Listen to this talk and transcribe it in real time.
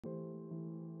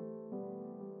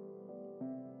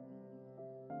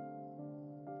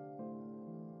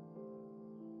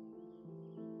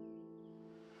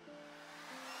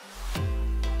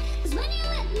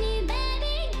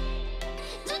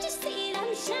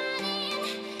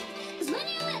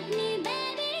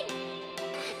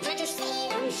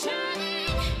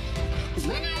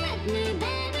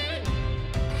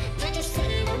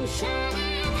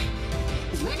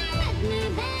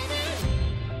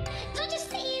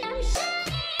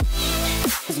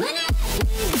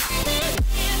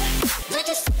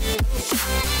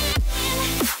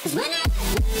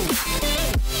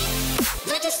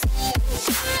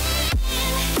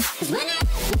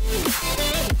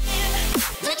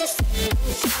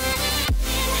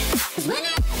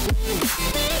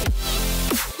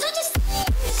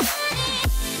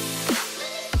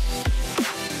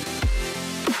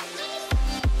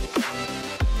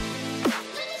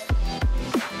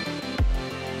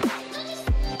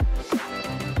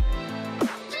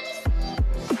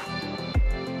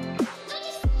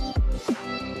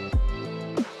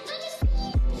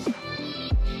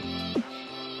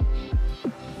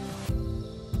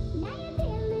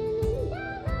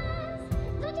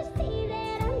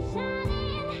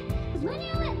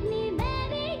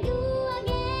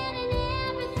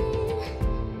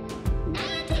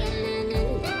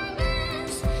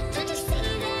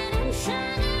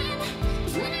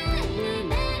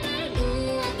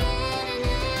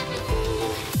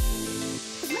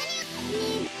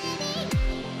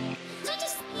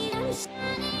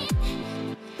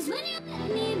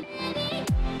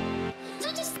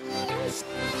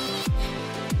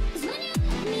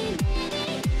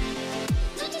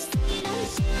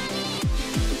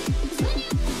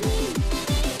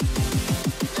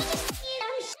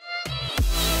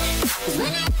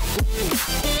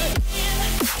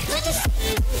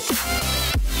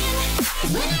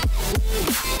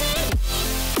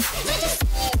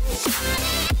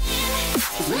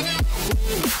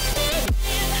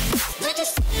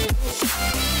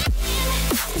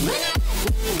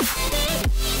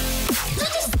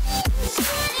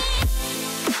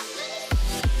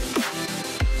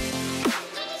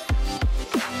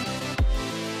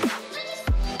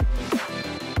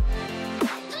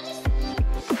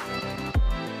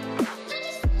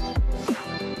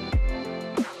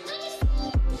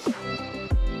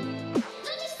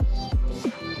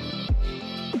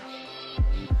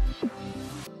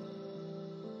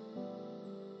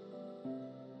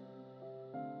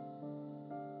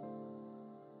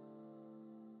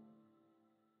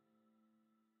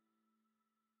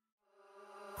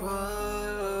Whoa,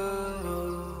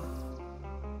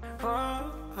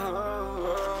 whoa,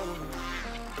 whoa.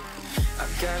 I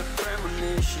got a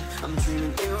premonition, I'm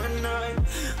dreaming you and I.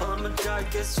 All my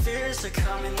darkest fears are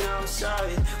coming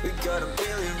outside. We got a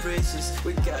billion races,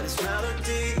 we got this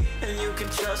melody. And you can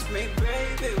trust me,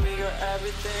 baby, we got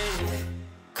everything.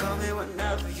 Call me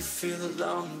whenever you feel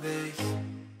alone, babe.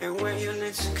 And when you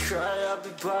need to cry, I'll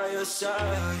be by your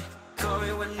side. Call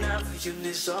me whenever you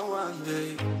need someone,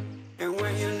 babe. And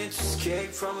when you need to escape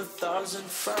from 1,000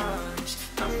 fires,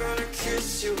 I'm gonna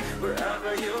kiss you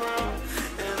wherever you are.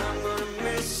 And I'm gonna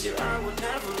miss you, I will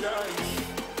never lie.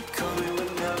 Call me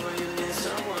whenever you need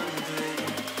someone, babe.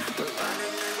 We're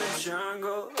running in the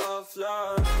jungle of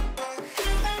love.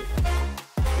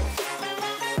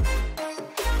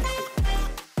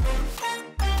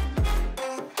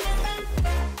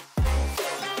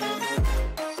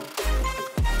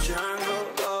 Jungle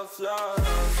of love.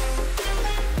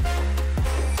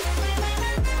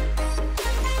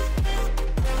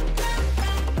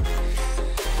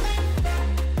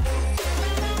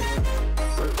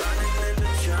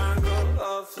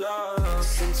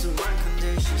 Listen to my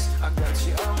conditions, I got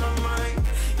you on my mind.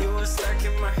 You were stuck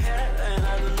in my head and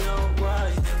I don't know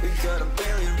why. We got a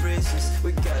billion races,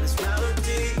 we got this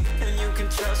melody. And you can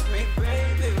trust me,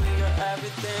 baby, we got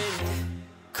everything.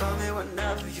 Call me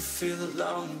whenever you feel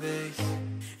alone, babe.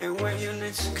 And when you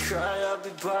need to cry, I'll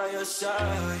be by your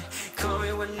side. Call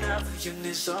me whenever you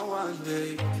need someone,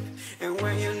 babe. And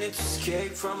when you need to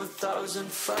escape from 1,000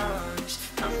 fires,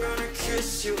 I'm gonna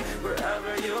kiss you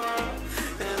wherever you are.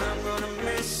 And I'm gonna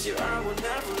miss you, I will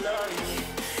never lie.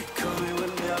 Call me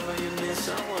whenever you need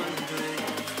someone, babe.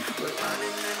 We're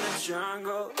running in the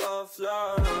jungle of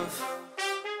love.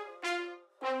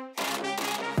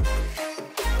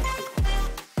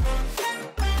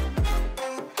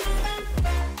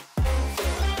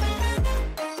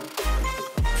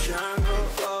 Jungle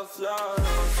of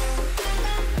love.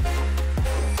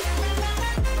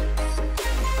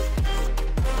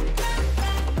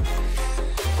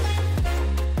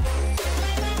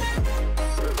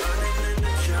 We're running in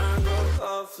the jungle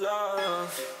of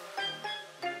love.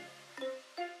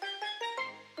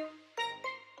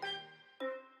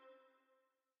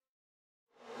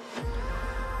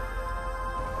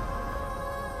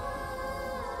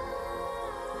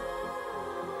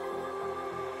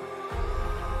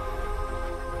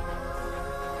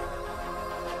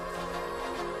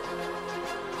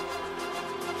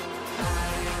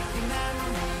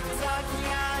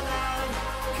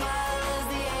 Cause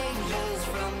the angels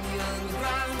from the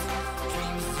underground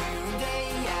dreams today,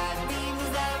 yeah.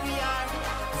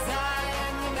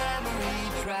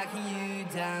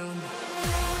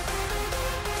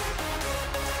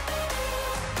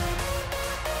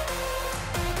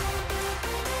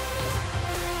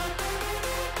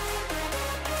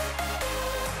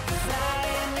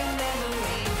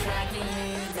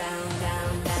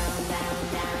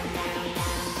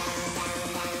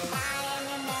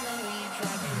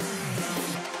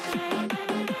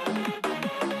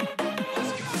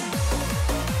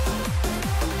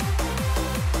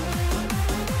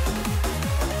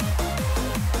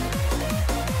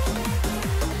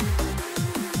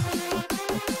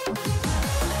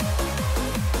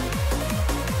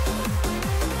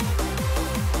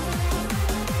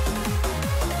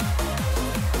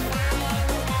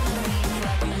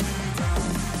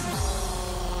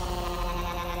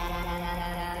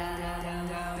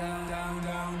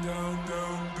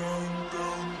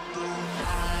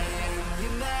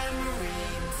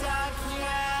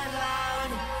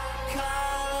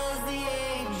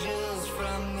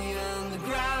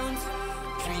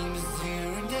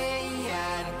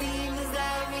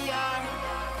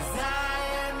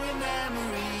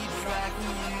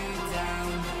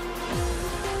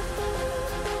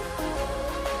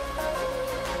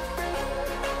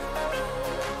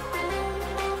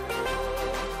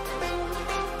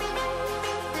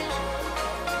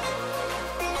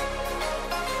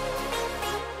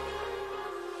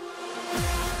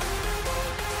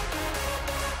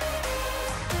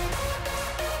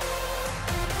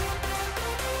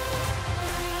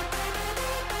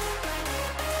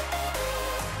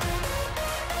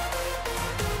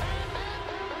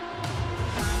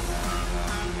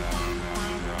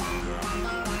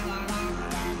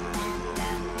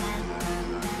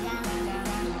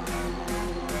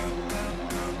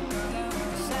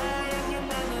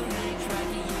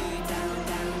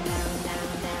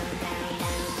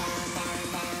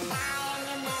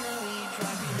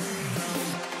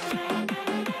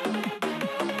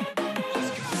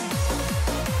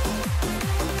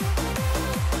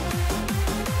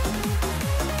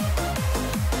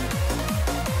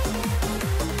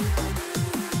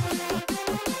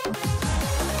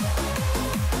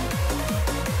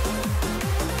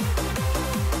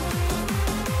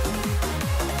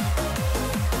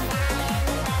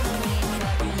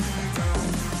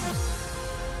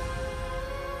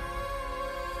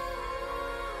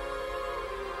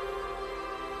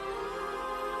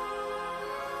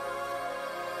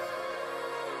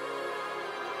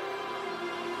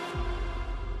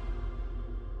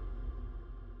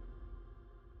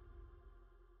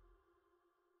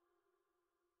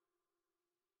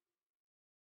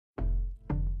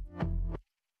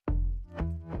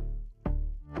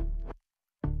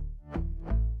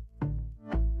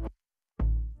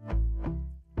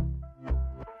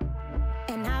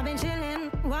 And I've been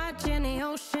chillin', watching the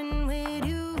ocean with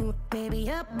you. Baby,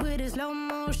 up with a slow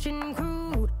motion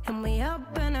crew. And we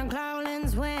up in our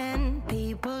cloudlands when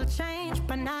people change,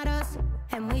 but not us.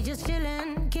 And we just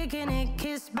chillin', kicking it,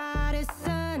 kissed by the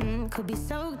sun. Could be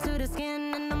soaked to the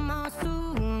skin in the mall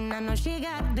soon. I know she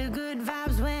got the good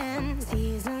vibes when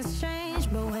seasons change,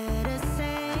 but where does